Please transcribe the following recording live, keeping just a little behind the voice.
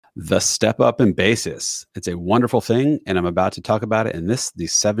The step up in basis. It's a wonderful thing, and I'm about to talk about it in the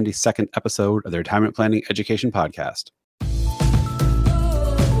 72nd episode of the Retirement Planning Education Podcast.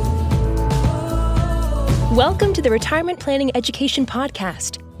 Welcome to the Retirement Planning Education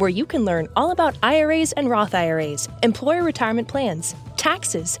Podcast, where you can learn all about IRAs and Roth IRAs, employer retirement plans,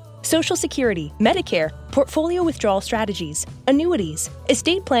 taxes, Social Security, Medicare, portfolio withdrawal strategies, annuities,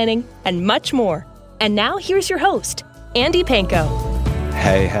 estate planning, and much more. And now here's your host, Andy Panko.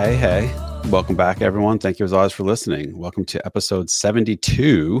 Hey. Welcome back, everyone. Thank you as always for listening. Welcome to episode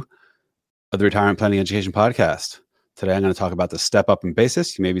 72 of the Retirement Planning Education Podcast. Today, I'm going to talk about the step up in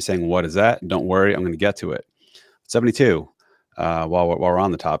basis. You may be saying, what is that? Don't worry, I'm going to get to it. 72, while we're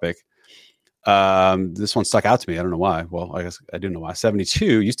on the topic. This one stuck out to me. I don't know why. Well, I guess I do know why.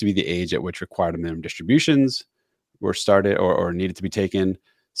 72 used to be the age at which required minimum distributions were started or needed to be taken.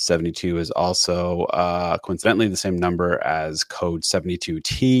 72 is also coincidentally the same number as Code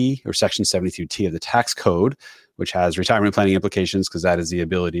 72T or Section 72T of the tax code, which has retirement planning implications because that is the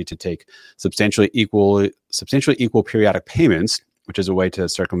ability to take substantially equal periodic payments, which is a way to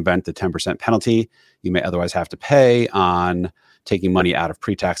circumvent the 10% penalty you may otherwise have to pay on taking money out of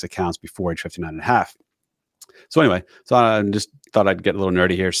pre-tax accounts before age 59 and a half. So anyway, I just thought I'd get a little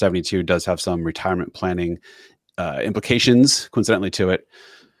nerdy here. 72 does have some retirement planning implications coincidentally to it.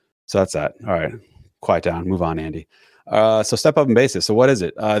 So that's that. All right. Quiet down. Move on, Andy. So step up in basis. So what is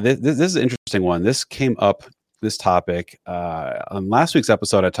it? This is an interesting one. This came up, this topic. On last week's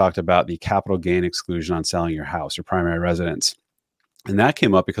episode, I talked about the capital gain exclusion on selling your house, your primary residence. And that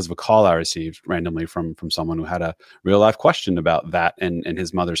came up because of a call I received randomly from someone who had a real life question about that and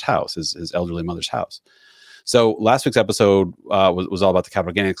his mother's house, his elderly mother's house. So last week's episode was all about the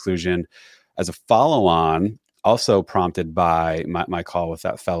capital gain exclusion. As a follow-on, also prompted by my call with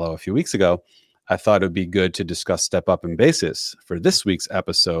that fellow a few weeks ago, I thought it would be good to discuss step up in basis for this week's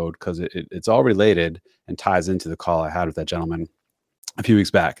episode because it's all related and ties into the call I had with that gentleman a few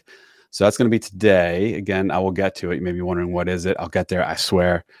weeks back. So that's going to be today. Again, I will get to it. You may be wondering, what is it? I'll get there. I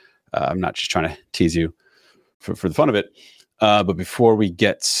swear. I'm not just trying to tease you for the fun of it. But before we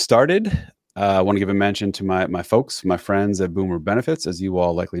get started, I want to give a mention to my folks, my friends at Boomer Benefits. As you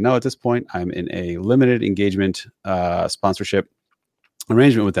all likely know at this point, I'm in a limited engagement sponsorship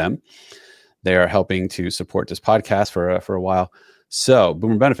arrangement with them. They are helping to support this podcast for a while. So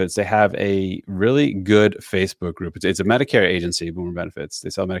Boomer Benefits, they have a really good Facebook group. It's a Medicare agency, Boomer Benefits. They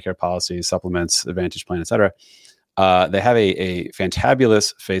sell Medicare policies, supplements, Advantage Plan, et cetera. They have a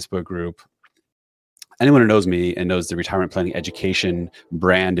fantabulous Facebook group. Anyone who knows me and knows the retirement planning education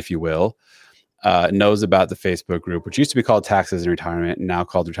brand, if you will, knows about the Facebook group, which used to be called Taxes and Retirement, and now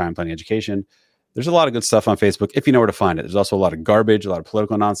called Retirement Planning Education. There's a lot of good stuff on Facebook if you know where to find it. There's also a lot of garbage, a lot of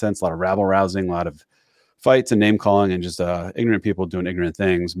political nonsense, a lot of rabble-rousing, a lot of fights and name-calling and just ignorant people doing ignorant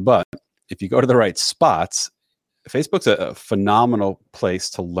things. But if you go to the right spots, Facebook's a phenomenal place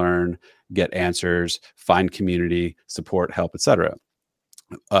to learn, get answers, find community, support, help, etc.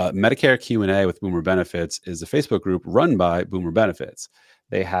 Medicare Q&A with Boomer Benefits is a Facebook group run by Boomer Benefits.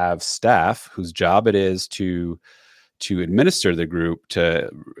 They have staff whose job it is to administer the group, to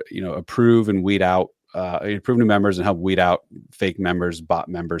approve and weed out, approve new members and help weed out fake members, bot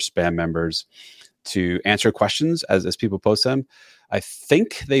members, spam members, to answer questions as people post them. I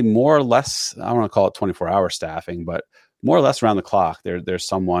think they more or less, I don't want to call it 24-hour staffing, but more or less around the clock, there's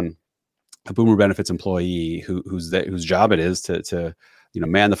someone, a Boomer Benefits employee whose job it is to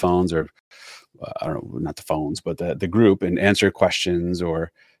man the phones or I don't know, not the phones, but the group and answer questions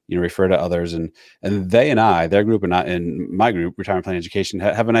or refer to others. And they and their group and in my group, Retirement Planning Education,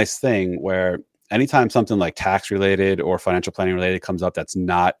 have a nice thing where anytime something like tax related or financial planning related comes up that's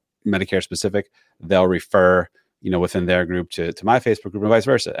not Medicare specific, they'll refer within their group to my Facebook group and vice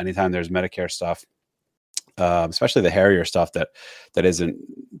versa. Anytime there's Medicare stuff, especially the hairier stuff that isn't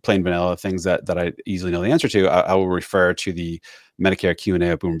plain vanilla things that I easily know the answer to, I will refer to the Medicare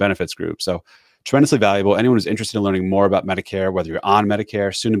Q&A of Boomer Benefits group. So tremendously valuable. Anyone who's interested in learning more about Medicare, whether you're on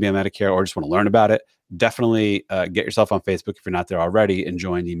Medicare, soon to be on Medicare, or just want to learn about it, definitely get yourself on Facebook if you're not there already and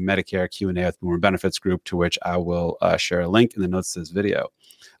join the Medicare Q&A with Boomer Benefits group, to which I will share a link in the notes to this video.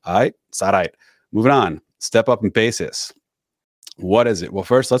 All right, all right. Moving on. Step up in basis. What is it? Well,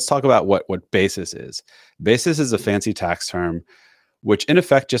 first, let's talk about what basis is. Basis is a fancy tax term, which in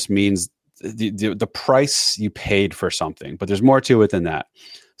effect just means the price you paid for something, but there's more to it than that.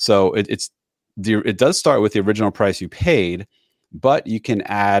 So it does start with the original price you paid, but you can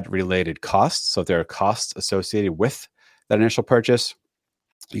add related costs. So if there are costs associated with that initial purchase,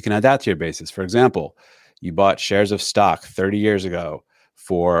 you can add that to your basis. For example, you bought shares of stock 30 years ago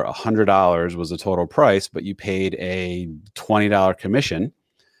for $100 was the total price, but you paid a $20 commission.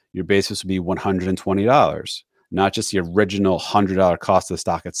 your basis would be $120, not just the original $100 cost of the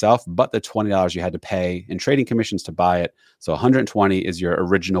stock itself, but the $20 you had to pay in trading commissions to buy it. So $120 is your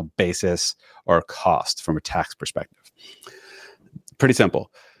original basis or cost from a tax perspective. Pretty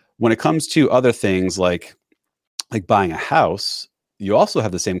simple. When it comes to other things like buying a house, you also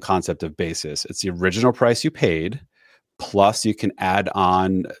have the same concept of basis. It's the original price you paid, plus you can add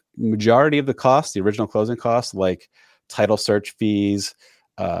on majority of the costs, the original closing costs, like title search fees,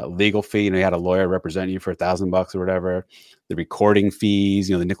 legal fee. You had a lawyer represent you for $1,000 or whatever. The recording fees,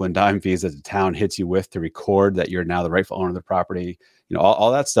 the nickel and dime fees that the town hits you with to record that you're now the rightful owner of the property.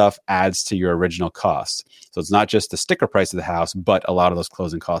 All that stuff adds to your original costs. So it's not just the sticker price of the house, but a lot of those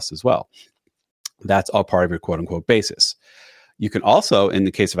closing costs as well. That's all part of your quote unquote basis. You can also, in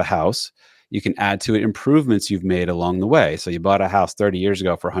the case of a house, you can add to it improvements you've made along the way. So you bought a house 30 years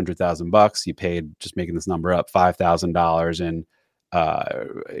ago for $100,000. You paid, just making this number up, $5,000 in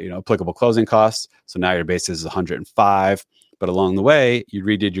applicable closing costs. So now your basis is 105. But along the way, you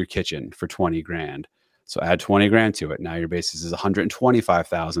redid your kitchen for 20 grand. So add 20 grand to it. Now your basis is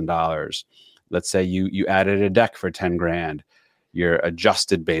 $125,000. Let's say you added a deck for 10 grand. Your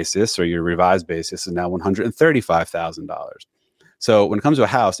adjusted basis or your revised basis is now $135,000. So when it comes to a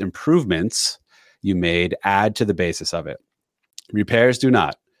house, improvements you made add to the basis of it. Repairs do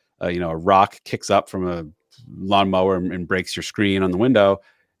not. A rock kicks up from a lawnmower and breaks your screen on the window,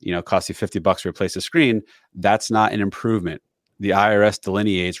 costs you $50 to replace the screen. That's not an improvement. The IRS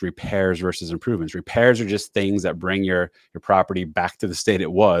delineates repairs versus improvements. Repairs are just things that bring your property back to the state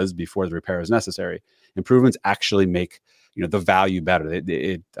it was before the repair is necessary. Improvements actually make the value better.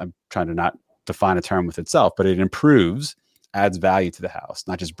 I'm trying to not define a term with itself, but it improves, adds value to the house,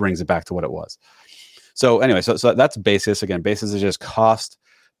 not just brings it back to what it was. So anyway, so that's basis. Again, basis is just cost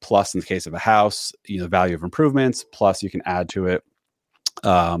plus, in the case of a house, the value of improvements, plus you can add to it,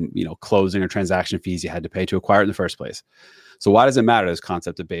 closing or transaction fees you had to pay to acquire it in the first place. So why does it matter, this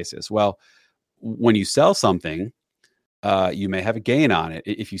concept of basis? Well, when you sell something, you may have a gain on it.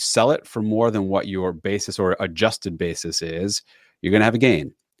 If you sell it for more than what your basis or adjusted basis is, you're going to have a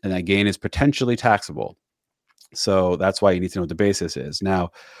gain, and that gain is potentially taxable. So that's why you need to know what the basis is.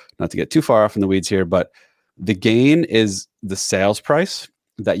 Now, not to get too far off in the weeds here, but the gain is the sales price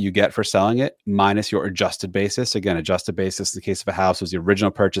that you get for selling it minus your adjusted basis. Again, adjusted basis in the case of a house was the original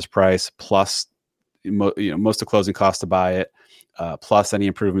purchase price plus most of the closing costs to buy it, plus any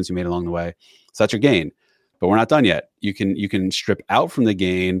improvements you made along the way. So that's your gain. But we're not done yet. You can strip out from the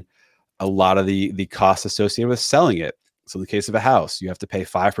gain a lot of the costs associated with selling it. So in the case of a house, you have to pay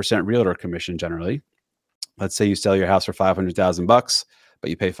 5% realtor commission generally. Let's say you sell your house for $500,000, but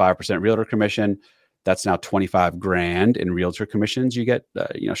you pay 5% realtor commission. That's now 25 grand in realtor commissions you get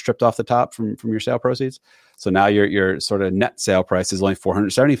stripped off the top from your sale proceeds. So now your sort of net sale price is only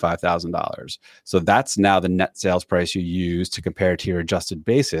 $475,000. So that's now the net sales price you use to compare to your adjusted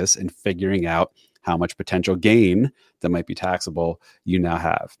basis and figuring out how much potential gain that might be taxable you now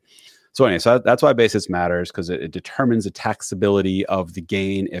have. So anyway, so that's why basis matters, because it determines the taxability of the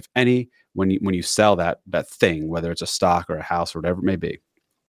gain, if any, when you sell that thing, whether it's a stock or a house or whatever it may be.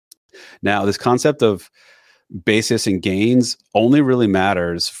 Now, this concept of basis and gains only really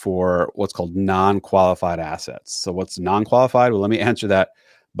matters for what's called non-qualified assets. So what's non-qualified? Well, let me answer that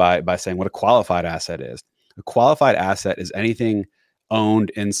by saying what a qualified asset is. A qualified asset is anything owned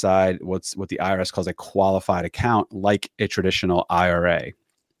inside what the IRS calls a qualified account, like a traditional IRA,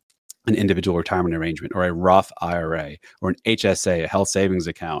 an individual retirement arrangement, or a Roth IRA, or an HSA, a health savings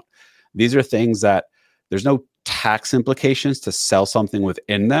account. These are things that there's no tax implications to sell something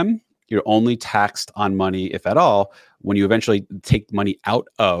within them. You're only taxed on money, if at all, when you eventually take money out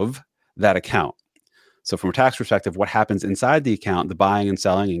of that account. So from a tax perspective, what happens inside the account, the buying and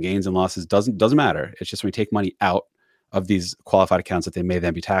selling and gains and losses doesn't matter. It's just when you take money out of these qualified accounts that they may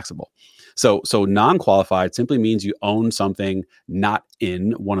then be taxable. So non-qualified simply means you own something not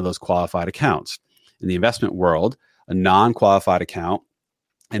in one of those qualified accounts. In the investment world, a non-qualified account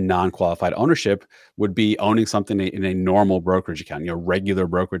and non-qualified ownership would be owning something in a normal brokerage account, regular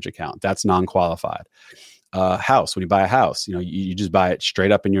brokerage account. That's non-qualified. House, when you buy a house, you just buy it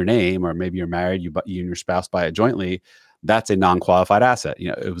straight up in your name, or maybe you're married, you and your spouse buy it jointly. That's a non-qualified asset.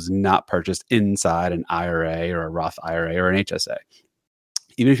 It was not purchased inside an IRA or a Roth IRA or an HSA.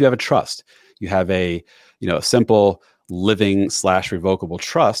 Even if you have a trust, you have a simple living/revocable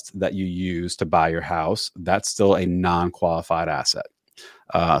trust that you use to buy your house, that's still a non-qualified asset.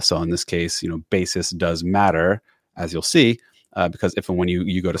 So in this case, basis does matter, as you'll see, because if and when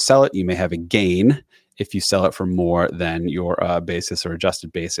you go to sell it, you may have a gain if you sell it for more than your basis or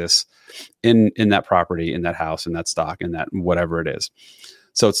adjusted basis in that property, in that house, in that stock, in that whatever it is.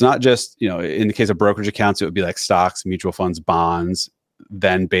 So it's not just, in the case of brokerage accounts, it would be like stocks, mutual funds, bonds.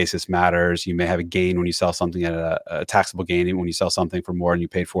 Then basis matters. You may have a gain when you sell something at a taxable gain when you sell something for more than you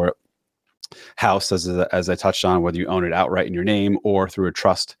paid for it. House, as I touched on, whether you own it outright in your name or through a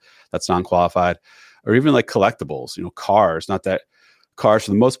trust that's non-qualified, or even like collectibles, cars. Not that cars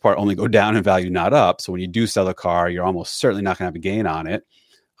for the most part only go down in value, not up. So when you do sell a car, you're almost certainly not going to have a gain on it.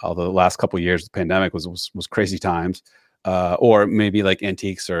 Although the last couple of years, the pandemic was crazy times. Or maybe like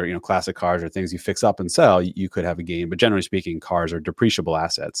antiques or classic cars or things you fix up and sell, you could have a gain. But generally speaking, cars are depreciable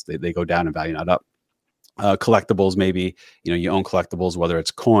assets. They go down in value, not up. Collectibles, maybe you own collectibles, whether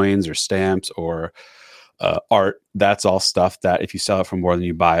it's coins or stamps or art. That's all stuff that if you sell it for more than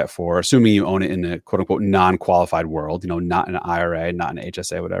you buy it for, assuming you own it in a quote unquote non-qualified world, not in an IRA, not an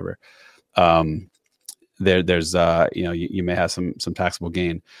HSA, whatever. There's you may have some taxable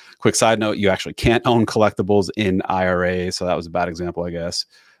gain. Quick side note: you actually can't own collectibles in IRA, so that was a bad example, I guess.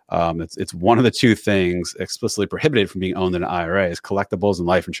 It's one of the two things explicitly prohibited from being owned in an IRA is collectibles and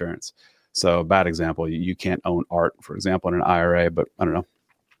life insurance. So bad example: you can't own art, for example, in an IRA. But I don't know.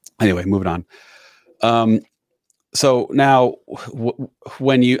 Anyway, moving on. So now,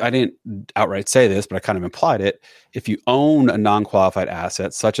 when I didn't outright say this, but I kind of implied it. If you own a non-qualified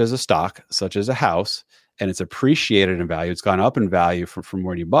asset, such as a stock, such as a house, and it's appreciated in value, it's gone up in value from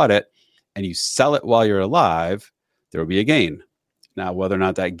where you bought it, and you sell it while you're alive, there will be a gain. Now, whether or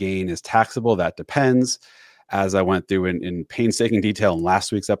not that gain is taxable, that depends. As I went through in painstaking detail in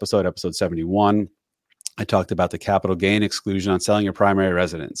last week's episode 71, I talked about the capital gain exclusion on selling your primary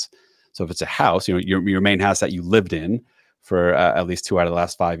residence. So if it's a house, your main house that you lived in for at least 2 out of the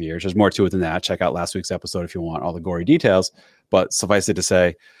last 5 years, there's more to it than that. Check out last week's episode if you want all the gory details. But suffice it to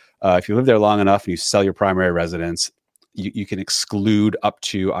say, if you live there long enough and you sell your primary residence, you can exclude up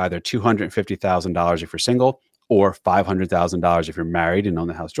to either $250,000 if you're single or $500,000 if you're married and own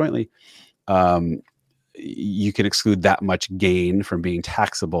the house jointly. You can exclude that much gain from being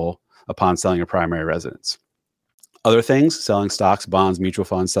taxable upon selling your primary residence. Other things, selling stocks, bonds, mutual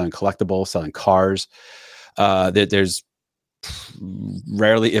funds, selling collectibles, selling cars. There's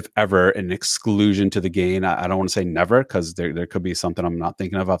rarely, if ever, an exclusion to the gain. I don't want to say never, because there could be something I'm not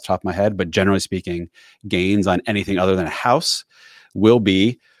thinking of off the top of my head. But generally speaking, gains on anything other than a house will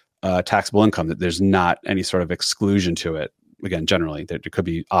be taxable income. That there's not any sort of exclusion to it. Again, generally, there could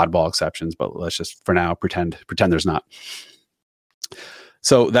be oddball exceptions, but let's just for now pretend there's not.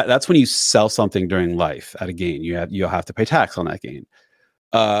 So that's when you sell something during life at a gain. You'll have to pay tax on that gain.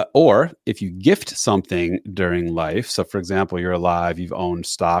 Or if you gift something during life. So for example, you're alive, you've owned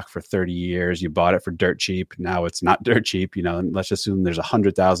stock for 30 years, you bought it for dirt cheap. Now it's not dirt cheap. And let's just assume there's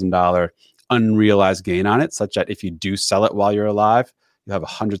 $100,000 unrealized gain on it, such that if you do sell it while you're alive, you have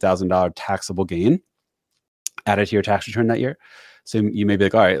 $100,000 taxable gain added to your tax return that year. So you may be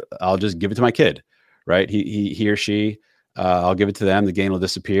like, all right, I'll just give it to my kid, right? He or she, I'll give it to them. The gain will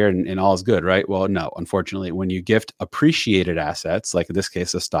disappear and all is good, right? Well, no, unfortunately, when you gift appreciated assets, like in this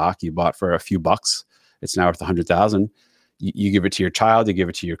case, a stock you bought for a few bucks, it's now worth 100,000. You give it to your child, you give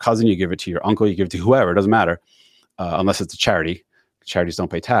it to your cousin, you give it to your uncle, you give it to whoever, it doesn't matter, unless it's a charity. Charities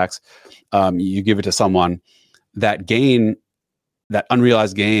don't pay tax. You give it to someone. That gain, that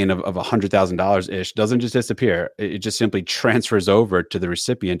unrealized gain of $100,000 ish doesn't just disappear. It just simply transfers over to the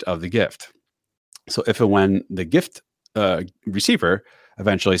recipient of the gift. So if and when the gift receiver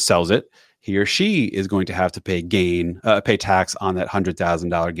eventually sells it, he or she is going to have to pay tax on that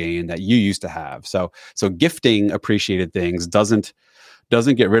 $100,000 gain that you used to have. So gifting appreciated things doesn't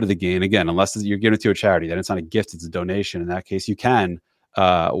get rid of the gain, again, unless you're giving it to a charity. Then it's not a gift, it's a donation. In that case, you can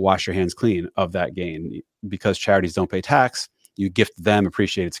wash your hands clean of that gain. Because charities don't pay tax, you gift them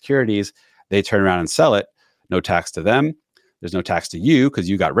appreciated securities, they turn around and sell it, no tax to them, there's no tax to you because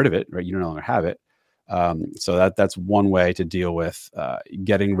you got rid of it, right? You no longer have it. So that's one way to deal with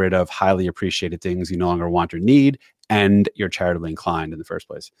getting rid of highly appreciated things you no longer want or need, and you're charitably inclined in the first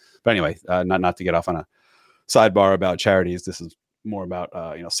place. But anyway, not to get off on a sidebar about charities. This is more about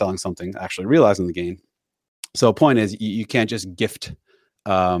selling something, actually realizing the gain. So the point is, you can't just gift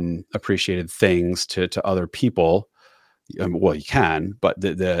appreciated things to other people. Well, you can, but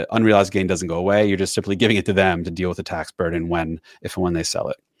the unrealized gain doesn't go away. You're just simply giving it to them to deal with the tax burden if and when they sell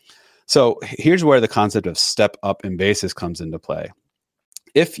it. So here's where the concept of step up in basis comes into play.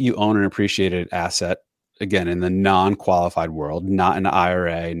 If you own an appreciated asset, again, in the non-qualified world, not in an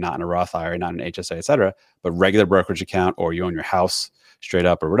IRA, not in a Roth IRA, not in an HSA, et cetera, but regular brokerage account, or you own your house straight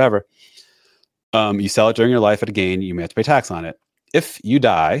up or whatever, you sell it during your life at a gain, you may have to pay tax on it. If you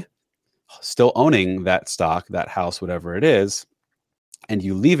die still owning that stock, that house, whatever it is, and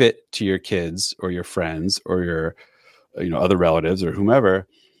you leave it to your kids or your friends or your other relatives or whomever,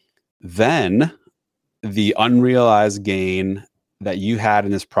 then the unrealized gain that you had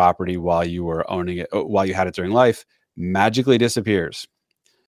in this property while you were owning it, while you had it during life, magically disappears.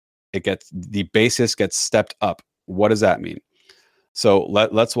 The basis gets stepped up. What does that mean? So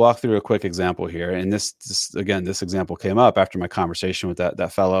let's walk through a quick example here. And this example came up after my conversation with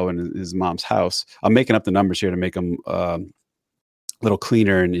that fellow in his mom's house. I'm making up the numbers here to make them a little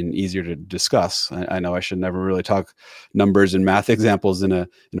cleaner and easier to discuss. I know I should never really talk numbers and math examples in a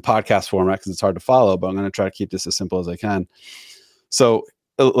podcast format because it's hard to follow, but I'm going to try to keep this as simple as I can. So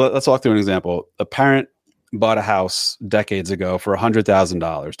let's walk through an example. A parent bought a house decades ago for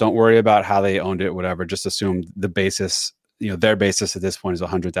 $100,000. Don't worry about how they owned it, whatever. Just assume the basis, their basis at this point is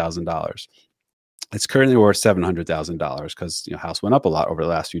 $100,000. It's currently worth $700,000 because house went up a lot over the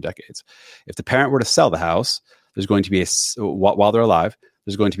last few decades. If the parent were to sell the house, there's going to be while they're alive,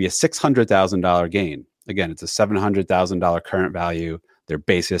 there's going to be a $600,000 gain. Again, it's a $700,000 current value. Their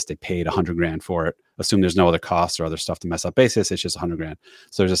basis, they paid $100,000 for it. Assume there's no other costs or other stuff to mess up basis. It's just $100,000.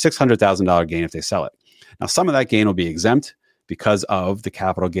 So there's a $600,000 gain if they sell it. Now, some of that gain will be exempt because of the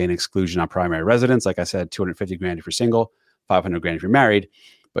capital gain exclusion on primary residence. Like I said, $250,000 if you're single, $500,000 if you're married.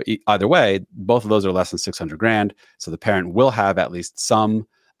 But either way, both of those are less than $600,000. So the parent will have at least some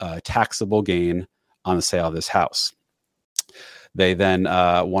taxable gain on the sale of this house. They then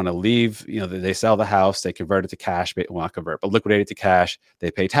want to leave, they sell the house, they convert it to cash, well, not convert, but liquidate it to cash. They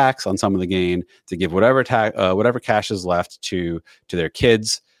pay tax on some of the gain to give whatever cash is left to their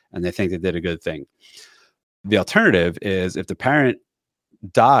kids, and they think they did a good thing. The alternative is if the parent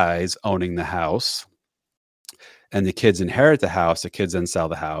dies owning the house and the kids inherit the house, the kids then sell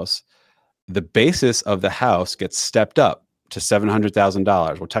the house, the basis of the house gets stepped up to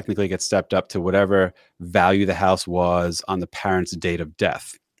 $700,000. Well, technically it gets stepped up to whatever value the house was on the parent's date of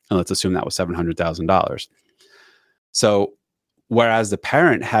death. And let's assume that was $700,000. So whereas the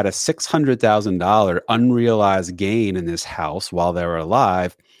parent had a $600,000 unrealized gain in this house while they were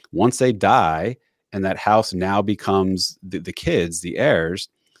alive, once they die and that house now becomes the kids, the heirs,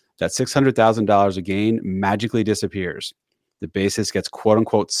 that $600,000 of gain magically disappears. The basis gets quote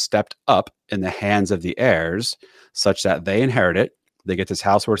unquote stepped up in the hands of the heirs such that they inherit it. They get this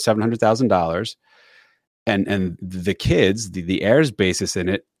house worth $700,000. And the kids, the heirs basis in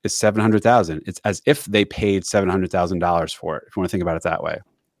it is $700,000. It's as if they paid $700,000 for it, if you want to think about it that way.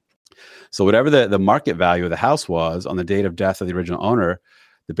 So whatever the market value of the house was on the date of death of the original owner,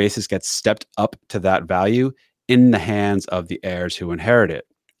 the basis gets stepped up to that value in the hands of the heirs who inherit it.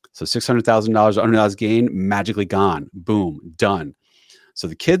 So $600,000 unrealized gain, magically gone. Boom, done. So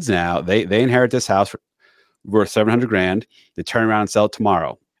the kids now, they inherit this house worth $700,000. They turn around and sell it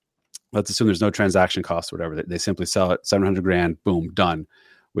tomorrow. Let's assume there's no transaction costs or whatever. They simply sell it, $700,000, boom, done,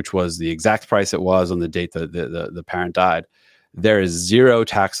 which was the exact price it was on the date that the parent died. There is zero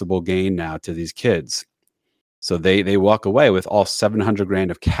taxable gain now to these kids. So they walk away with all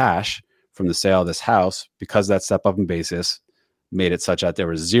 $700,000 of cash from the sale of this house because that step up in basis made it such that there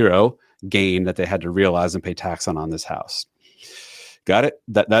was zero gain that they had to realize and pay tax on this house. Got it?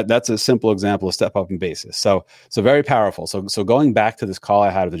 That's a simple example of step up in basis. So very powerful. So going back to this call I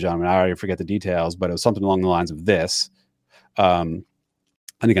had with the gentleman, I already forget the details, but it was something along the lines of this. And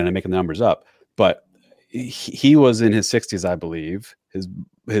again, I'm making the numbers up, but he was in his 60s, I believe.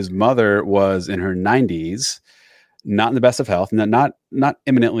 His mother was in her 90s, not in the best of health, not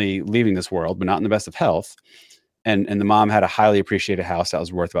imminently leaving this world, but not in the best of health. And the mom had a highly appreciated house that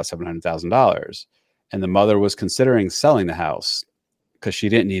was worth about $700,000. And the mother was considering selling the house because she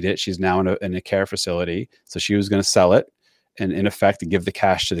didn't need it. She's now in a care facility. So she was going to sell it and in effect give the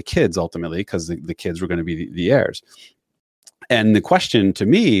cash to the kids ultimately because the kids were going to be the heirs. And the question to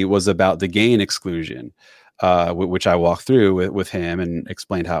me was about the gain exclusion, which I walked through with him and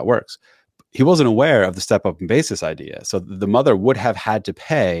explained how it works. He wasn't aware of the step up in basis idea. So the mother would have had to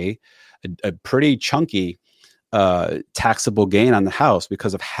pay a pretty chunky taxable gain on the house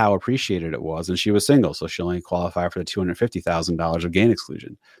because of how appreciated it was. And she was single, so she only qualified for the $250,000 of gain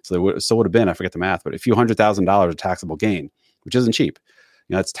exclusion. So there still would have been, I forget the math, but a few $100,000 of taxable gain, which isn't cheap.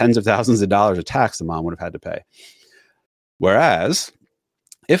 It's tens of thousands of dollars of tax the mom would have had to pay. Whereas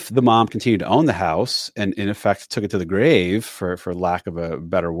if the mom continued to own the house and in effect took it to the grave, for lack of a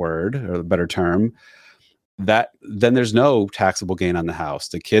better word or a better term, then there's no taxable gain on the house.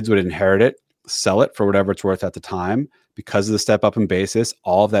 The kids would inherit it, sell it for whatever it's worth at the time. Because of the step up in basis,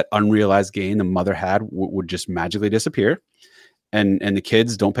 all of that unrealized gain the mother had would just magically disappear. And the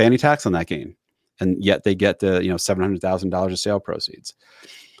kids don't pay any tax on that gain. And yet they get the $700,000 of sale proceeds.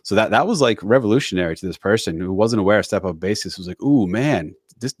 So that was like revolutionary to this person who wasn't aware of step up basis. Was like, ooh, man,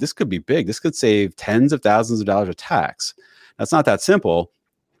 this could be big. This could save tens of thousands of dollars of tax. That's not that simple.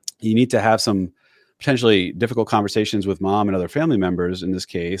 You need to have some potentially difficult conversations with mom and other family members in this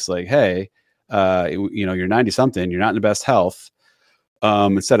case, like, hey, you're 90 something, you're not in the best health.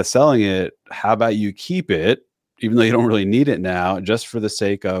 Instead of selling it, how about you keep it, even though you don't really need it now, just for the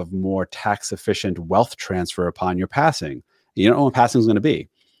sake of more tax efficient wealth transfer upon your passing. You don't know when passing is going to be.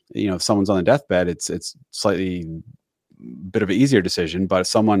 If someone's on the deathbed, it's slightly bit of an easier decision. But if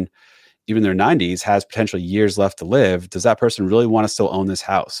someone, even their 90s, has potentially years left to live, does that person really want to still own this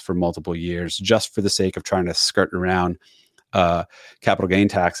house for multiple years just for the sake of trying to skirt around capital gain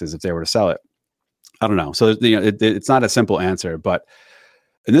taxes if they were to sell it? I don't know. So it's not a simple answer, but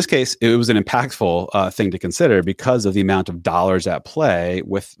in this case, it was an impactful thing to consider because of the amount of dollars at play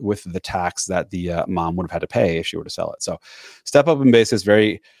with the tax that the mom would have had to pay if she were to sell it. So step up in basis,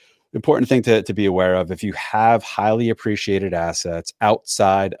 very important thing to be aware of. If you have highly appreciated assets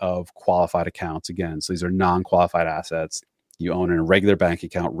outside of qualified accounts, again, so these are non-qualified assets, you own a regular bank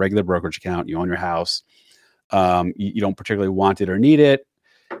account, regular brokerage account, you own your house, you don't particularly want it or need it,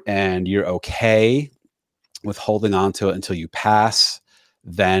 and you're okay with holding on to it until you pass,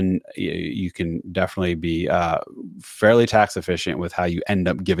 then you can definitely be fairly tax efficient with how you end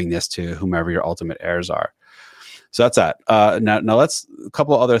up giving this to whomever your ultimate heirs are. So that's that. Now let's a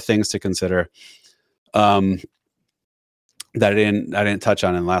couple of other things to consider that I didn't touch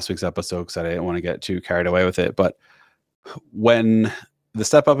on in last week's episode because I didn't want to get too carried away with it. But when the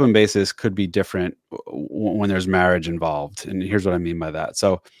step up in basis could be different when there's marriage involved, and here's what I mean by that.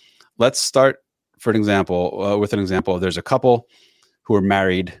 So let's start with an example. There's a couple who are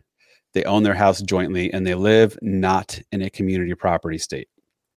married, they own their house jointly, and they live not in a community property state.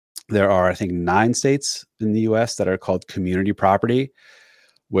 There are, I think, 9 states in the US that are called community property,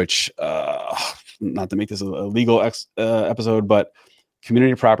 which, not to make this a legal episode, but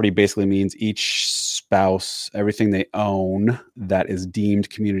community property basically means each spouse, everything they own that is deemed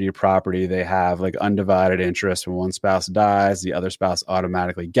community property, they have like undivided interest. When one spouse dies, the other spouse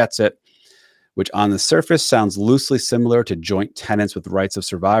automatically gets it, which on the surface sounds loosely similar to joint tenants with rights of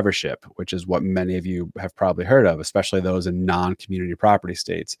survivorship, which is what many of you have probably heard of, especially those in non-community property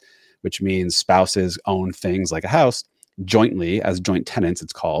states, which means spouses own things like a house jointly as joint tenants,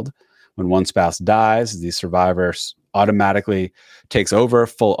 it's called. When one spouse dies, the survivor automatically takes over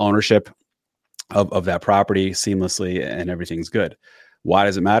full ownership of that property seamlessly, and everything's good. Why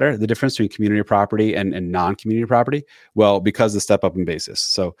does it matter? The difference between community property and non-community property? Well, because the step up in basis.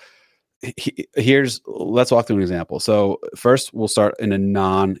 So let's walk through an example. So first, we'll start in a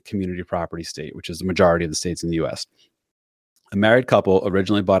non-community property state, which is the majority of the states in the US. A married couple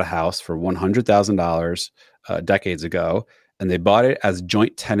originally bought a house for $100,000 decades ago, and they bought it as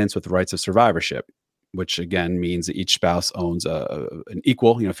joint tenants with rights of survivorship, which again means that each spouse owns an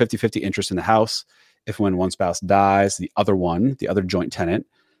equal, 50-50 interest in the house. If when one spouse dies, the other joint tenant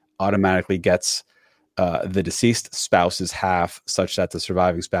automatically gets the deceased spouse's half, such that the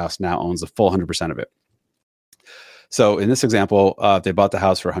surviving spouse now owns the full 100% of it. So in this example, they bought the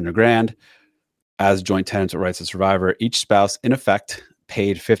house for $100,000 as joint tenants with rights of survivor. Each spouse, in effect,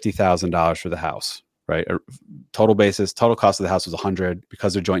 paid $50,000 for the house. Right? Total cost of the house was $100,000.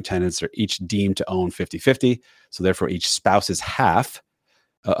 Because they're joint tenants, they're each deemed to own 50-50. So therefore, each spouse's half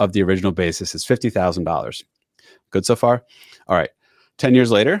of the original basis is $50,000. Good so far? All right. 10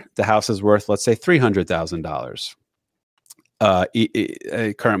 years later, the house is worth, let's say,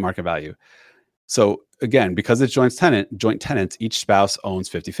 $300,000 current market value. So again, because it's joint tenants, each spouse owns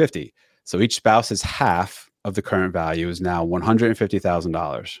 50-50. So each spouse's half of the current value is now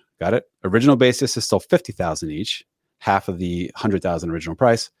 $150,000. Got it? Original basis is still $50,000 each, half of the $100,000 original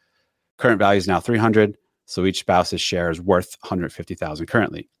price. Current value is now $300,000. So each spouse's share is worth $150,000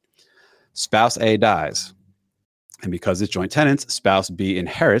 currently. Spouse A dies. And because it's joint tenants, spouse B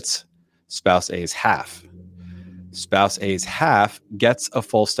inherits spouse A's half. Spouse A's half gets a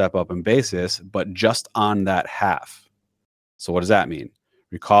full step up in basis, but just on that half. So what does that mean?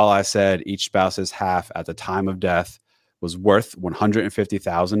 Recall I said each spouse's half at the time of death was worth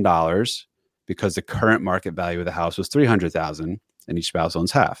 $150,000 because the current market value of the house was $300,000 and each spouse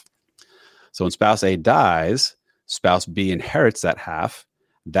owns half. So when spouse A dies, spouse B inherits that half.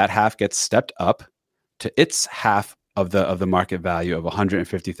 That half gets stepped up to its half of the market value of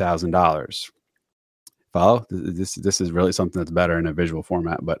 $150,000. Follow? This is really something that's better in a visual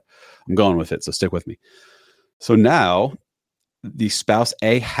format, but I'm going with it, so stick with me. So now the spouse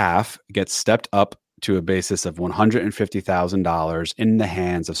A half gets stepped up to a basis of $150,000 in the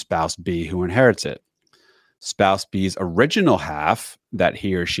hands of spouse B, who inherits it. Spouse B's original half that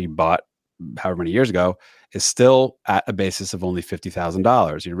he or she bought however many years ago is still at a basis of only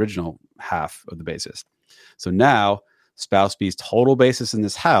 $50,000, the original half of the basis. So now spouse B's total basis in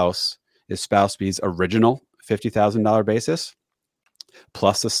this house is spouse B's original $50,000 basis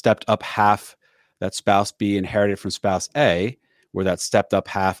plus the stepped up half that spouse B inherited from spouse A, where that stepped up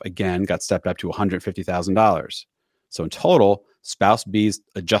half again got stepped up to $150,000. So in total, spouse B's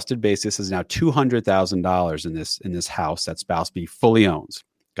adjusted basis is now $200,000 in this house that spouse B fully owns.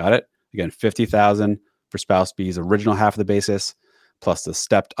 Got it? Again, $50,000 for spouse B's original half of the basis, plus the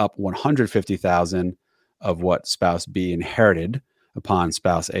stepped up $150,000 of what spouse B inherited upon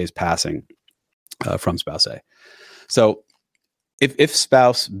spouse A's passing from spouse A. So if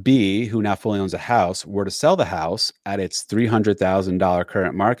spouse B, who now fully owns a house, were to sell the house at its $300,000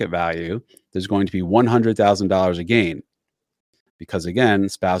 current market value, there's going to be $100,000 a gain. Because again,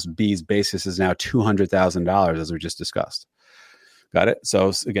 spouse B's basis is now $200,000, as we just discussed. Got it?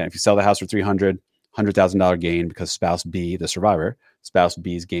 So again, if you sell the house for $300,000, $100,000 gain because spouse B, the survivor, spouse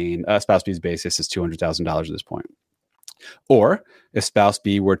B's basis is $200,000 at this point. Or if spouse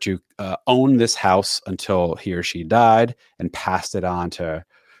B were to own this house until he or she died and passed it on to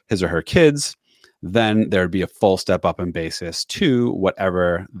his or her kids, then there'd be a full step up in basis to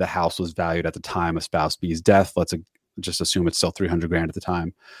whatever the house was valued at the time of spouse B's death. Let's just assume it's still $300,000 at the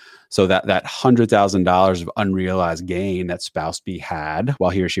time. So that $100,000 of unrealized gain that spouse B had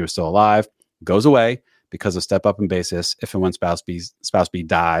while he or she was still alive goes away because of step up in basis if and when spouse B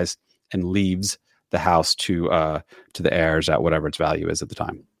dies and leaves the house to the heirs at whatever its value is at the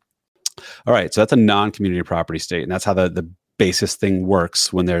time. All right, so that's a non-community property state, and that's how the basis thing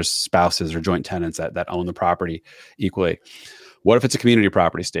works when there's spouses or joint tenants that own the property equally. What if it's a community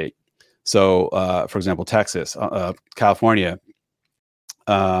property state? So, for example, Texas, California,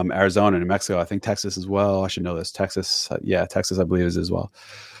 Arizona, New Mexico. I think Texas as well. I should know this. Texas, Texas, I believe is as well.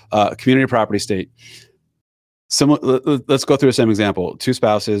 Community property state. Let's go through the same example. Two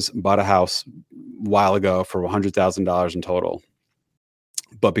spouses bought a house a while ago for $100,000 in total.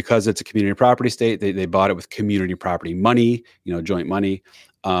 But because it's a community property state, they bought it with community property money, joint money.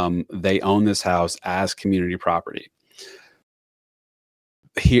 They own this house as community property.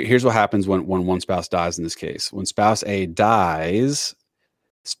 Here's what happens when one spouse dies in this case. When spouse A dies,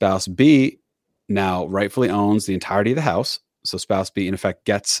 spouse B now rightfully owns the entirety of the house. So spouse B, in effect,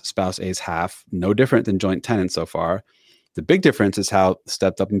 gets spouse A's half, no different than joint tenants so far. The big difference is how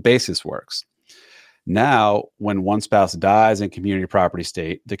stepped up in basis works. Now, when one spouse dies in community property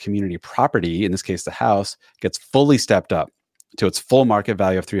state, the community property, in this case, the house, gets fully stepped up to its full market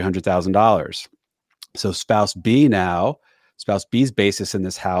value of $300,000. So spouse B's basis in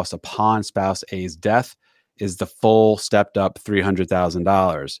this house upon spouse A's death is the full stepped up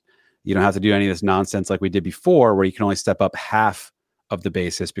 $300,000. You don't have to do any of this nonsense like we did before, where you can only step up half of the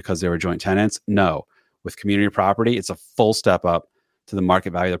basis because they were joint tenants. No, with community property, it's a full step up to the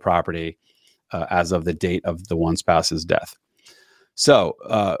market value of the property as of the date of the one spouse's death.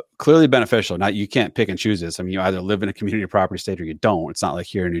 So clearly beneficial. Now, you can't pick and choose this. I mean, you either live in a community property state or you don't. It's not like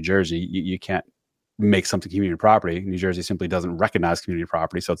here in New Jersey, you can't make something community property. New Jersey simply doesn't recognize community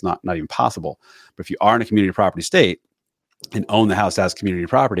property, so it's not even possible. But if you are in a community property state and own the house as community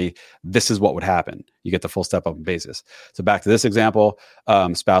property, this is what would happen. You get the full step up in basis. So back to this example,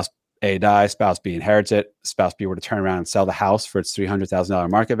 spouse A dies, spouse B inherits it. Spouse B were to turn around and sell the house for its $300,000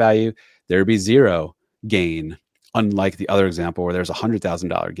 market value. There would be zero gain, unlike the other example where there's a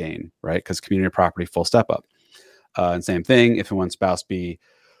 $100,000 gain, right? Because community property, full step up. And same thing, if and when spouse B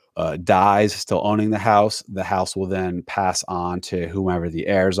dies, still owning the house will then pass on to whomever the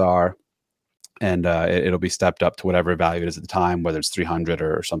heirs are. And it'll be stepped up to whatever value it is at the time, whether it's 300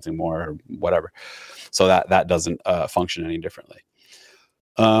 or something more or whatever. So that doesn't function any differently.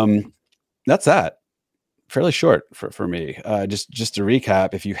 That's that. Fairly short for me. Just to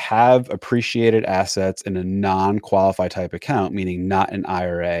recap, if you have appreciated assets in a non-qualified type account, meaning not an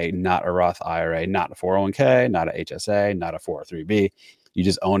IRA, not a Roth IRA, not a 401k, not a HSA, not a 403b, you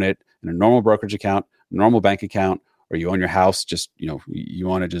just own it in a normal brokerage account, normal bank account, or you own your house, just,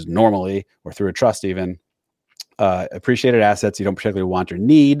 you own it just normally or through a trust even. Appreciated assets you don't particularly want or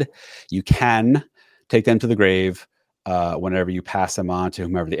need, you can take them to the grave. Whenever you pass them on to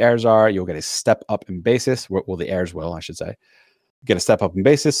whomever the heirs are, you'll get a step up in basis. Well, the heirs will, I should say, get a step up in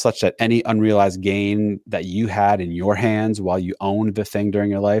basis such that any unrealized gain that you had in your hands while you owned the thing during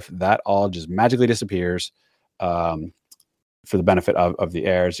your life, that all just magically disappears for the benefit of the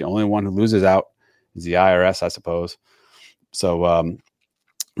heirs. The only one who loses out is the IRS, I suppose. So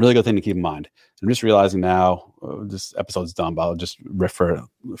really good thing to keep in mind. I'm just realizing now, this episode's done, but I'll just riff for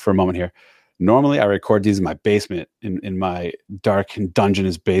a moment here. Normally, I record these in my basement, in my dark and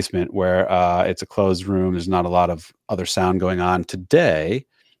dungeonous basement where it's a closed room. There's not a lot of other sound going on. Today,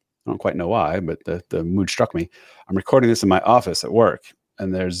 I don't quite know why, but the mood struck me. I'm recording this in my office at work,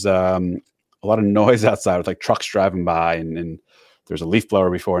 and there's a lot of noise outside with like trucks driving by, and there's a leaf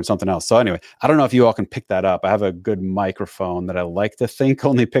blower before and something else. So anyway, I don't know if you all can pick that up. I have a good microphone that I like to think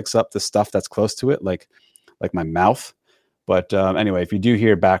only picks up the stuff that's close to it, like my mouth. But anyway, if you do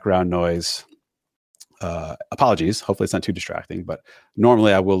hear background noise, apologies. Hopefully it's not too distracting, but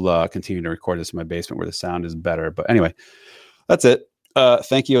normally I will continue to record this in my basement where the sound is better. But anyway, that's it.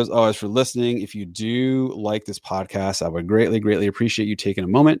 Thank you as always for listening. If you do like this podcast, I would greatly appreciate you taking a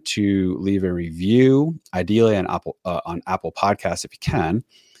moment to leave a review, ideally on Apple Podcasts if you can.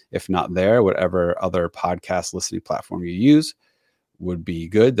 If not there, whatever other podcast listening platform you use would be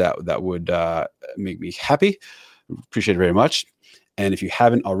good. That would make me happy. Appreciate it very much. And if you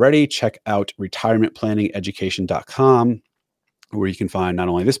haven't already, check out retirementplanningeducation.com, where you can find not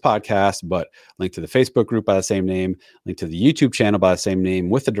only this podcast, but link to the Facebook group by the same name, link to the YouTube channel by the same name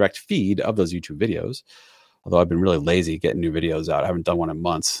with the direct feed of those YouTube videos. Although I've been really lazy getting new videos out. I haven't done one in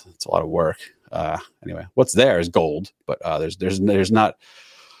months. It's a lot of work. Anyway, what's there is gold, but there's not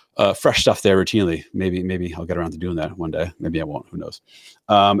fresh stuff there routinely. Maybe I'll get around to doing that one day. Maybe I won't. Who knows?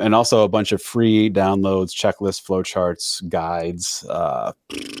 And also a bunch of free downloads, checklists, flowcharts, guides.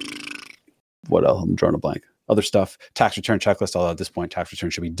 What else? I'm drawing a blank. Other stuff, tax return checklist. Although at this point, tax return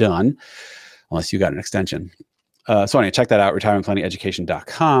should be done unless you got an extension. So anyway, check that out,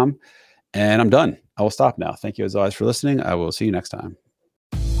 retirementplanningeducation.com. And I'm done. I will stop now. Thank you as always for listening. I will see you next time.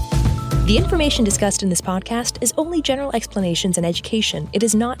 The information discussed in this podcast is only general explanations and education. It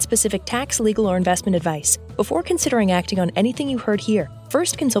is not specific tax, legal, or investment advice. Before considering acting on anything you heard here,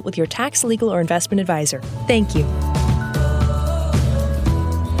 first consult with your tax, legal, or investment advisor. Thank you.